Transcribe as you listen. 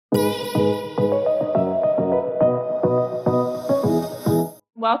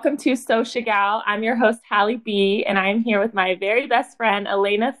welcome to Sociagal. I'm your host, Hallie B, and I'm here with my very best friend,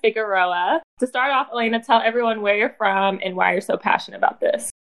 Elena Figueroa. To start off, Elena, tell everyone where you're from and why you're so passionate about this.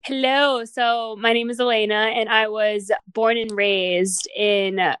 Hello. So my name is Elena, and I was born and raised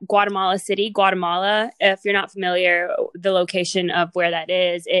in Guatemala City, Guatemala. If you're not familiar, the location of where that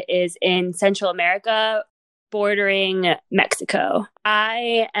is, it is in Central America, bordering Mexico.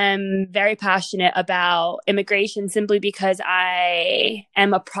 I am very passionate about immigration simply because I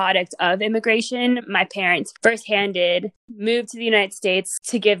am a product of immigration. My parents first-handed moved to the United States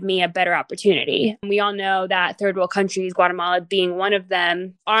to give me a better opportunity. We all know that third world countries, Guatemala being one of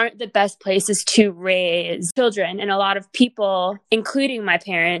them, aren't the best places to raise children. And a lot of people, including my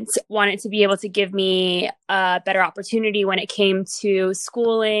parents, wanted to be able to give me a better opportunity when it came to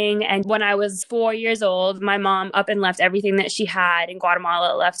schooling. And when I was 4 years old, my mom up and left everything that she had in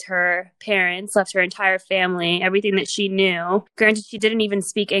Guatemala, left her parents, left her entire family, everything that she knew. Granted, she didn't even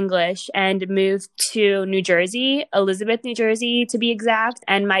speak English, and moved to New Jersey, Elizabeth, New Jersey, to be exact.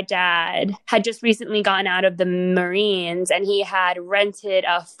 And my dad had just recently gotten out of the Marines, and he had rented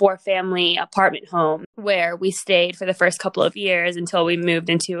a 4-family apartment home where we stayed for the first couple of years until we moved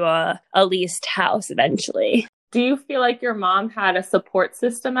into a leased house eventually. Do you feel like your mom had a support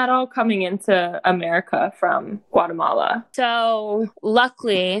system at all coming into America from Guatemala? So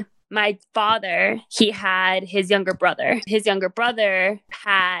luckily, my father, he had his younger brother. His younger brother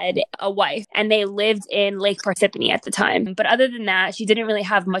had a wife, and they lived in Lake Parsippany at the time. But other than that, she didn't really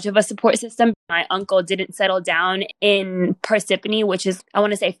have much of a support system. My uncle didn't settle down in Parsippany, which is, I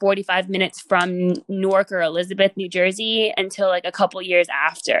want to say, 45 minutes from Newark or Elizabeth, New Jersey, until like a couple years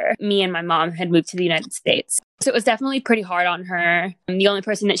after me and my mom had moved to the United States. So it was definitely pretty hard on her. The only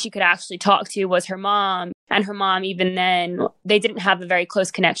person that she could actually talk to was her mom. And her mom, even then, they didn't have a very close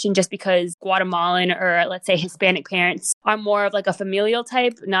connection just because Guatemalan or, let's say, Hispanic parents are more of like a familial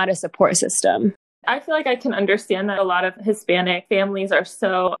type, not a support system. I feel like I can understand that a lot of Hispanic families are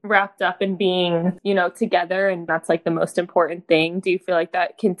so wrapped up in being, together, and that's like the most important thing. Do you feel like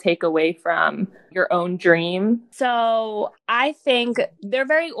that can take away from your own dream? So I think they're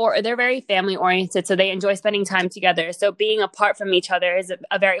very family oriented, so they enjoy spending time together. So being apart from each other is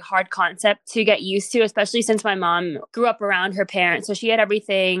a very hard concept to get used to, especially since my mom grew up around her parents. So she had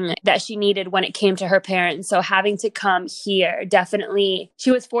everything that she needed when it came to her parents. So having to come here, definitely,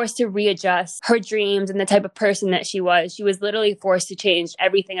 she was forced to readjust her dreams and the type of person that she was. She was literally forced to change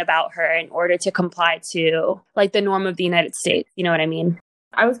everything about her in order to comply to like the norm of the United States. You know what I mean?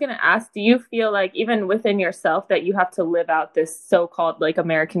 I was going to ask, do you feel like even within yourself that you have to live out this so-called like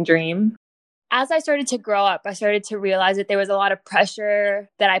American dream? As I started to grow up, I started to realize that there was a lot of pressure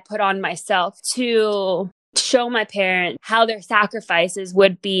that I put on myself to show my parents how their sacrifices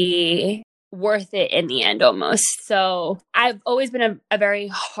would be worth it in the end almost. So I've always been a very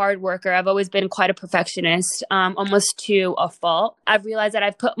hard worker. I've always been quite a perfectionist, almost to a fault. I've realized that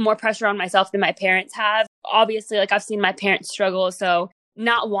I've put more pressure on myself than my parents have. Obviously, like I've seen my parents struggle, so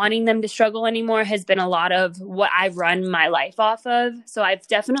not wanting them to struggle anymore has been a lot of what I've run my life off of. So I've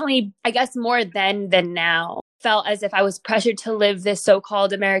definitely, I guess more then than now, felt as if I was pressured to live this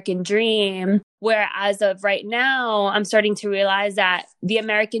so-called American dream, where as of right now, I'm starting to realize that the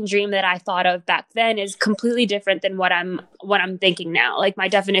American dream that I thought of back then is completely different than what I'm thinking now. Like my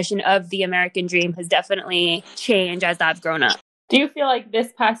definition of the American dream has definitely changed as I've grown up. Do you feel like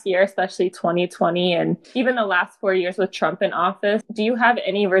this past year, especially 2020, and even the last 4 years with Trump in office, do you have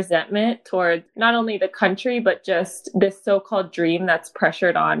any resentment toward not only the country, but just this so-called dream that's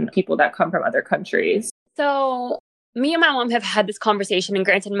pressured on people that come from other countries? So me and my mom have had this conversation, and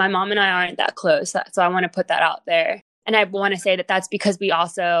granted, my mom and I aren't that close. So I want to put that out there. And I want to say that that's because we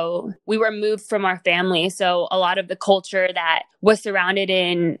were moved from our family. So a lot of the culture that was surrounded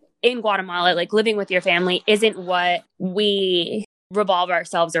in Guatemala, like living with your family, isn't what we revolve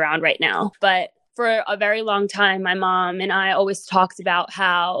ourselves around right now. But for a very long time, my mom and I always talked about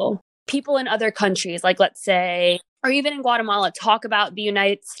how people in other countries, like let's say, or even in Guatemala, talk about the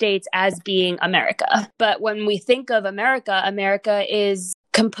United States as being America. But when we think of America, America is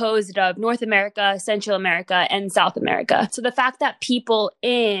composed of North America, Central America, and South America. So the fact that people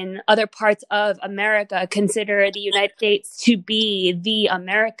in other parts of America consider the United States to be the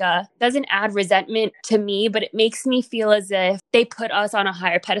America doesn't add resentment to me, but it makes me feel as if they put us on a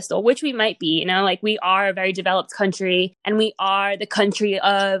higher pedestal, which we might be, like we are a very developed country, and we are the country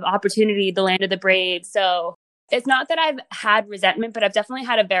of opportunity, the land of the brave. So it's not that I've had resentment, but I've definitely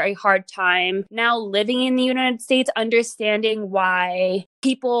had a very hard time now living in the United States, understanding why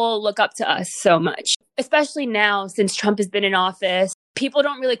people look up to us so much, especially now since Trump has been in office. people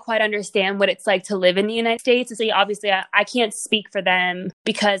don't really quite understand what it's like to live in the United States. So obviously I can't speak for them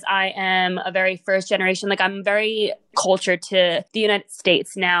because I am a very first generation. Like I'm very cultured to the United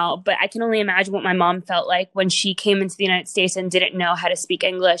States now, but I can only imagine what my mom felt like when she came into the United States and didn't know how to speak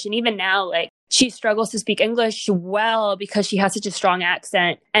English. And even now, like she struggles to speak English well because she has such a strong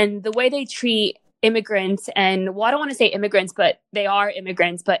accent. And the way they treat immigrants and, well, I don't want to say immigrants, but they are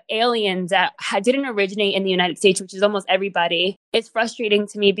immigrants, but aliens that didn't originate in the United States, which is almost everybody, it's frustrating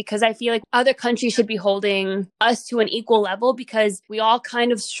to me because I feel like other countries should be holding us to an equal level because we all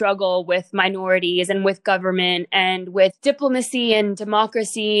kind of struggle with minorities and with government and with diplomacy and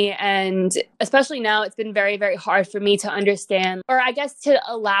democracy. And especially now, it's been very, very hard for me to understand, or I guess to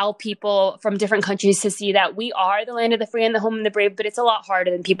allow people from different countries to see that we are the land of the free and the home of the brave, but it's a lot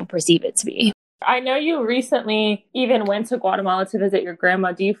harder than people perceive it to be. I know you recently even went to Guatemala to visit your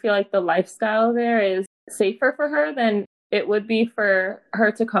grandma. Do you feel like the lifestyle there is safer for her than it would be for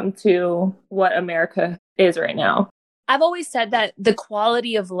her to come to what America is right now? I've always said that the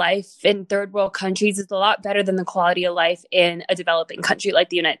quality of life in third world countries is a lot better than the quality of life in a developing country like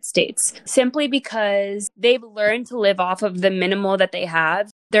the United States, simply because they've learned to live off of the minimal that they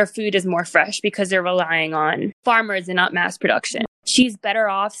have. Their food is more fresh because they're relying on farmers and not mass production. She's better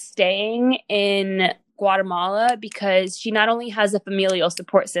off staying in Guatemala because she not only has a familial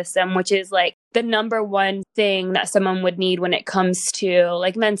support system, which is like the number one thing that someone would need when it comes to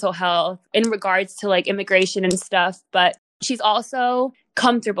like mental health in regards to like immigration and stuff, but she's also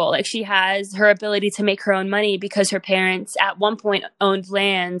comfortable. Like she has her ability to make her own money because her parents at one point owned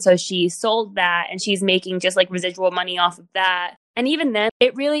land. So she sold that and she's making just like residual money off of that. And even then,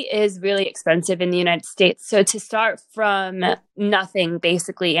 it really is really expensive in the United States. So to start from nothing,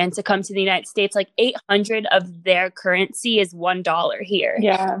 basically, and to come to the United States, like 800 of their currency is $1 here.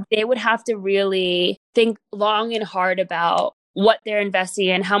 Yeah. They would have to really think long and hard about what they're investing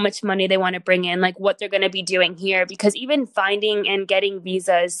in, how much money they want to bring in, like what they're going to be doing here. Because even finding and getting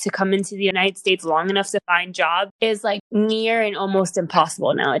visas to come into the United States long enough to find jobs is like near and almost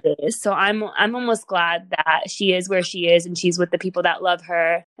impossible nowadays. So I'm almost glad that she is where she is and she's with the people that love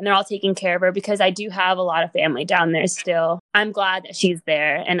her and they're all taking care of her because I do have a lot of family down there still. I'm glad that she's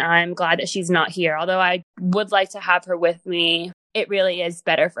there and I'm glad that she's not here. Although I would like to have her with me, it really is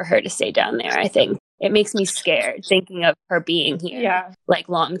better for her to stay down there, I think. It makes me scared thinking of her being here, like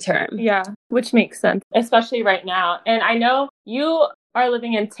long term. Yeah, which makes sense, especially right now. And I know you are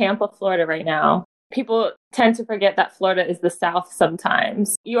living in Tampa, Florida right now. People tend to forget that Florida is the South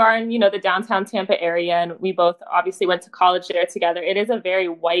sometimes. You are in, the downtown Tampa area, and we both obviously went to college there together. It is a very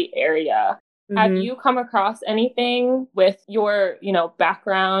white area. Mm-hmm. Have you come across anything with your,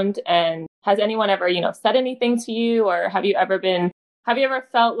 background? And has anyone ever, said anything to you? Or have you ever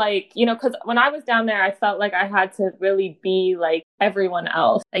felt like, because when I was down there, I felt like I had to really be like everyone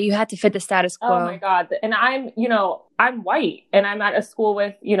else. You had to fit the status quo. Oh my God. And I'm white and I'm at a school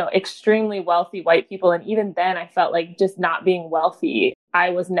with, extremely wealthy white people. And even then I felt like just not being wealthy, I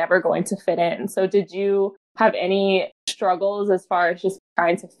was never going to fit in. So did you have any struggles as far as just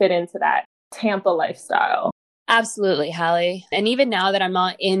trying to fit into that Tampa lifestyle? Absolutely, Hallie. And even now that I'm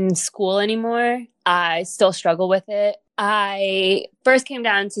not in school anymore, I still struggle with it. I first came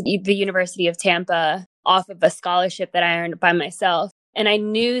down to the University of Tampa off of a scholarship that I earned by myself. And I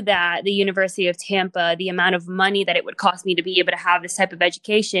knew that the University of Tampa, the amount of money that it would cost me to be able to have this type of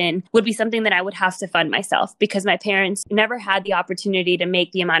education would be something that I would have to fund myself because my parents never had the opportunity to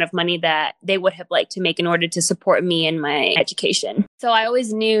make the amount of money that they would have liked to make in order to support me in my education. So I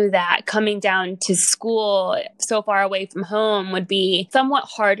always knew that coming down to school so far away from home would be somewhat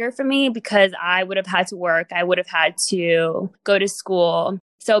harder for me because I would have had to work. I would have had to go to school.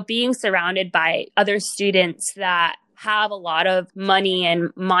 So being surrounded by other students that have a lot of money and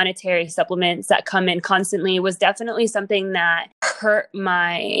monetary supplements that come in constantly was definitely something that hurt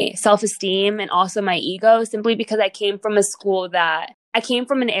my self-esteem and also my ego simply because I came from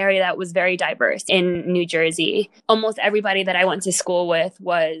an area that was very diverse in New Jersey. Almost everybody that I went to school with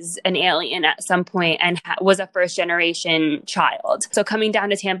was an alien at some point and was a first generation child. So coming down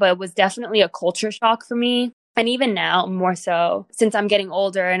to Tampa was definitely a culture shock for me. And even now, more so, since I'm getting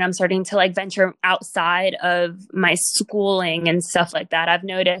older and I'm starting to venture outside of my schooling and stuff like that, I've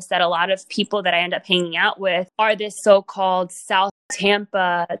noticed that a lot of people that I end up hanging out with are this so-called South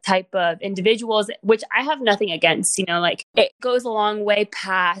Tampa type of individuals, which I have nothing against, it goes a long way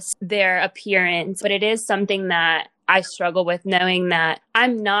past their appearance, but it is something that I struggle with knowing that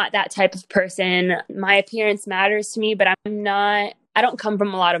I'm not that type of person. My appearance matters to me, but I'm not I don't come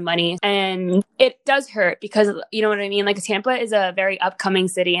from a lot of money, and it does hurt because, you know what I mean? Like Tampa is a very upcoming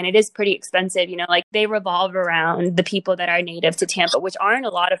city and it is pretty expensive. You know, like they revolve around the people that are native to Tampa, which aren't a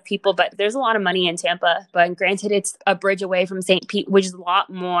lot of people, but there's a lot of money in Tampa. But granted, it's a bridge away from St. Pete, which is a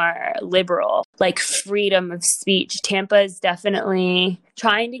lot more liberal, like freedom of speech. Tampa is definitely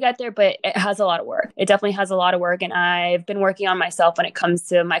trying to get there, but it has a lot of work. It definitely has a lot of work. And I've been working on myself when it comes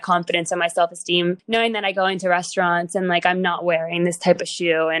to my confidence and my self-esteem, knowing that I go into restaurants and like I'm not wearing this type of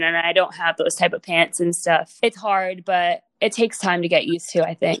shoe and I don't have those type of pants and stuff. It's hard, but it takes time to get used to,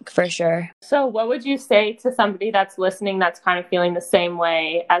 I think, for sure. So what would you say to somebody that's listening that's kind of feeling the same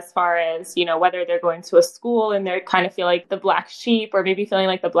way as far as, you know, whether they're going to a school and they're kind of feel like the black sheep or maybe feeling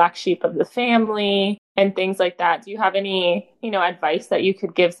like the black sheep of the family and things like that? Do you have any, you know, advice that you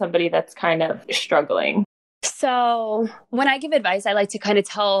could give somebody that's kind of struggling? So when I give advice, I like to kind of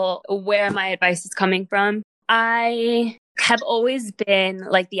tell where my advice is coming from. I have always been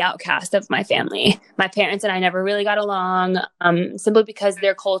like the outcast of my family. My parents and I never really got along, simply because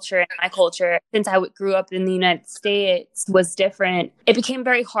their culture and my culture, since I grew up in the United States, was different. It became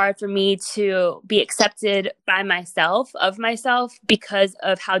very hard for me to be accepted by myself, because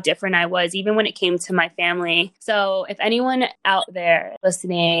of how different I was, even when it came to my family. So if anyone out there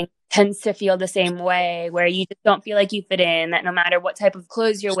listening tends to feel the same way, where you just don't feel like you fit in, that no matter what type of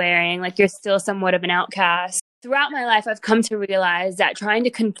clothes you're wearing, like you're still somewhat of an outcast. Throughout my life, I've come to realize that trying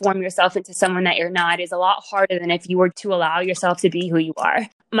to conform yourself into someone that you're not is a lot harder than if you were to allow yourself to be who you are.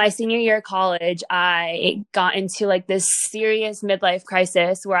 My senior year of college, I got into like this serious midlife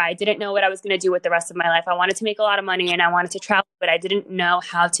crisis where I didn't know what I was going to do with the rest of my life. I wanted to make a lot of money and I wanted to travel, but I didn't know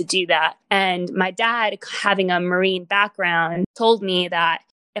how to do that. And my dad, having a Marine background, told me that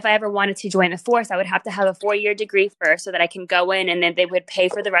if I ever wanted to join the force, I would have to have a 4-year degree first so that I can go in and then they would pay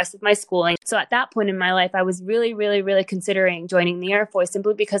for the rest of my schooling. So at that point in my life, I was really, really, really considering joining the Air Force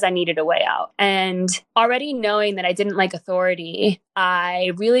simply because I needed a way out. And already knowing that I didn't like authority,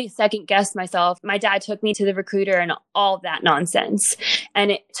 I really second guessed myself. My dad took me to the recruiter and all of that nonsense.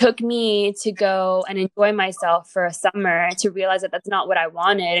 And it took me to go and enjoy myself for a summer to realize that that's not what I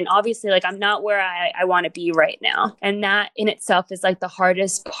wanted. And obviously, like, I'm not where I want to be right now. And that in itself is like the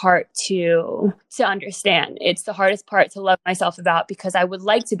hardest part to understand. It's the hardest part to love myself about, because I would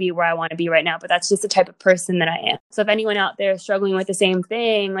like to be where I want to be right now, but that's just the type of person that I am. So if anyone out there is struggling with the same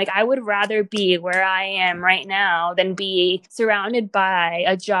thing, like I would rather be where I am right now than be surrounded by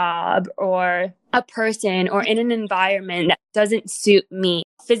a job or a person or in an environment that doesn't suit me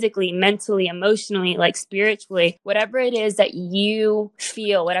physically, mentally, emotionally, like spiritually, whatever it is that you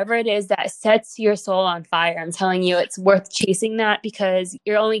feel, whatever it is that sets your soul on fire. I'm telling you, it's worth chasing that, because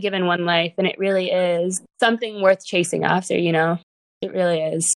you're only given one life, and it really is something worth chasing after, you know, it really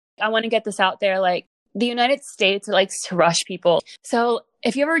is. I want to get this out there. Like, the United States likes to rush people. So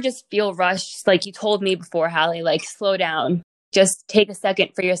if you ever just feel rushed, like you told me before, Hallie, like slow down. Just take a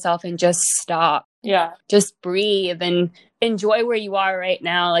second for yourself and just stop. Yeah. Just breathe and enjoy where you are right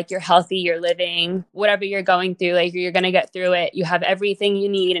now. Like, you're healthy, you're living, whatever you're going through, like you're going to get through it. You have everything you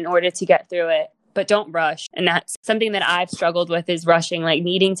need in order to get through it, but don't rush. And that's something that I've struggled with, is rushing, like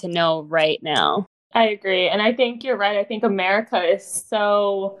needing to know right now. I agree. And I think you're right. I think America is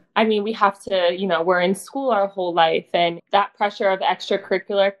so, I mean, we have to, you know, we're in school our whole life, and that pressure of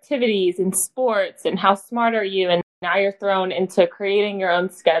extracurricular activities and sports and how smart are you? And now you're thrown into creating your own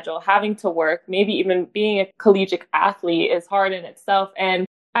schedule, having to work, maybe even being a collegiate athlete is hard in itself. And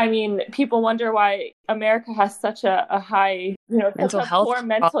I mean, people wonder why America has such a high, you know, mental health,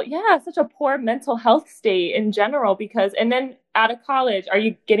 such a poor mental health state in general, because, and then out of college, are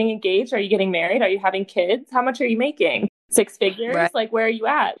you getting engaged? Are you getting married? Are you having kids? How much are you making? 6 figures? Right. Like, where are you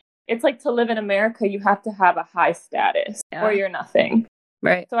at? It's like, to live in America, you have to have a high status or you're nothing.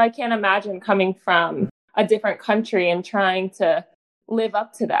 Right. So I can't imagine coming from a different country and trying to live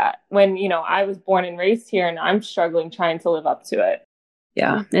up to that when, you know, I was born and raised here and I'm struggling trying to live up to it.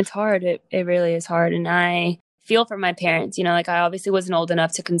 Yeah, it's hard. It really is hard. And I feel for my parents, you know, like I obviously wasn't old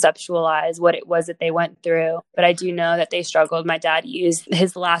enough to conceptualize what it was that they went through, but I do know that they struggled. My dad used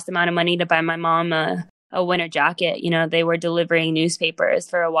his last amount of money to buy my mom a winter jacket. You know, they were delivering newspapers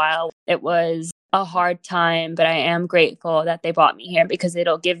for a while. It was a hard time, but I am grateful that they brought me here, because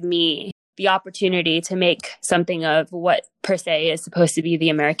it'll give me the opportunity to make something of what per se is supposed to be the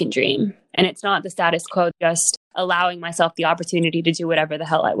American dream. And it's not the status quo, just allowing myself the opportunity to do whatever the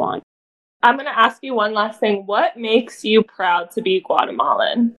hell I want. I'm going to ask you one last thing. What makes you proud to be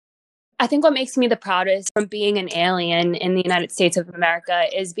Guatemalan? I think what makes me the proudest from being an alien in the United States of America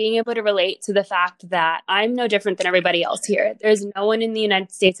is being able to relate to the fact that I'm no different than everybody else here. There's no one in the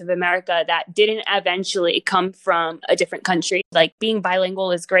United States of America that didn't eventually come from a different country. Like, being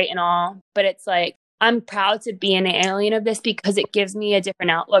bilingual is great and all, but it's like, I'm proud to be an alien of this because it gives me a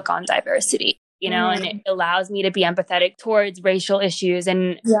different outlook on diversity. And it allows me to be empathetic towards racial issues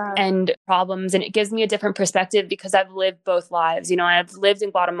and problems. And it gives me a different perspective because I've lived both lives. I've lived in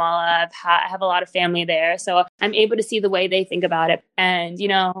Guatemala. I have a lot of family there. So I'm able to see the way they think about it. And,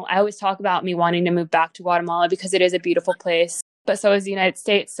 I always talk about me wanting to move back to Guatemala because it is a beautiful place. But so is the United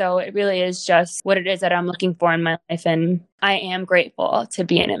States. So it really is just what it is that I'm looking for in my life. And I am grateful to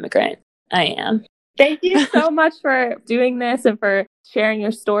be an immigrant. I am. Thank you so much for doing this and for sharing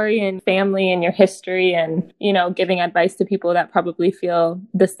your story and family and your history and, giving advice to people that probably feel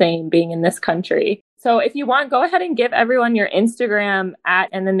the same being in this country. So if you want, go ahead and give everyone your Instagram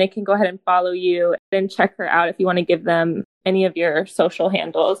and then they can go ahead and follow you and check her out if you want to give them any of your social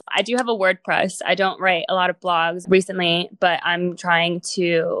handles. I do have a WordPress. I don't write a lot of blogs recently, but I'm trying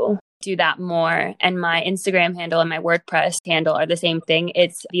to do that more. And my Instagram handle and my WordPress handle are the same thing.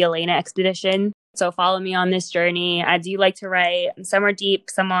 It's the Elena Expedition. So follow me on this journey. I do like to write. Some are deep,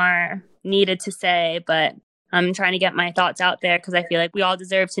 some are needed to say, but I'm trying to get my thoughts out there because I feel like we all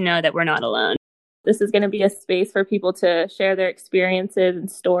deserve to know that we're not alone. This is going to be a space for people to share their experiences and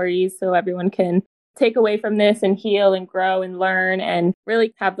stories so everyone can take away from this and heal and grow and learn and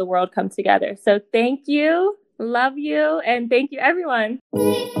really have the world come together. So thank you. Love you. And thank you, everyone.